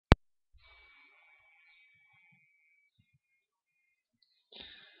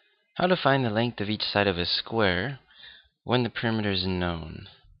How to find the length of each side of a square when the perimeter is known.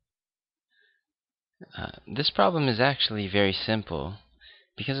 This problem is actually very simple.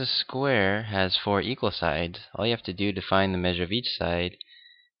 Because a square has 4 equal sides, all you have to do to find the measure of each side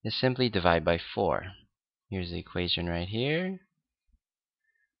is simply divide by 4. Here's the equation right here.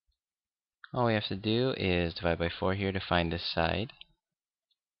 All we have to do is divide by 4 here to find this side.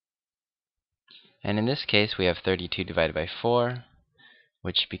 And in this case, we have 32 divided by 4,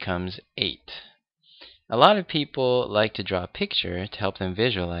 which becomes 8. A lot of people like to draw a picture to help them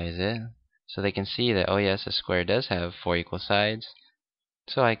visualize it, so they can see that, oh yes, a square does have 4 equal sides,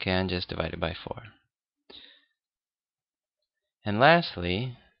 so I can just divide it by 4. And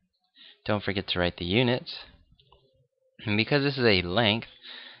lastly, don't forget to write the units. And because this is a length,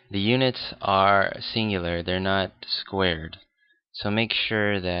 the units are singular, they're not squared. So make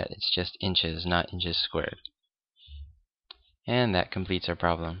sure that it's just inches, not inches squared. And that completes our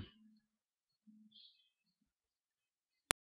problem.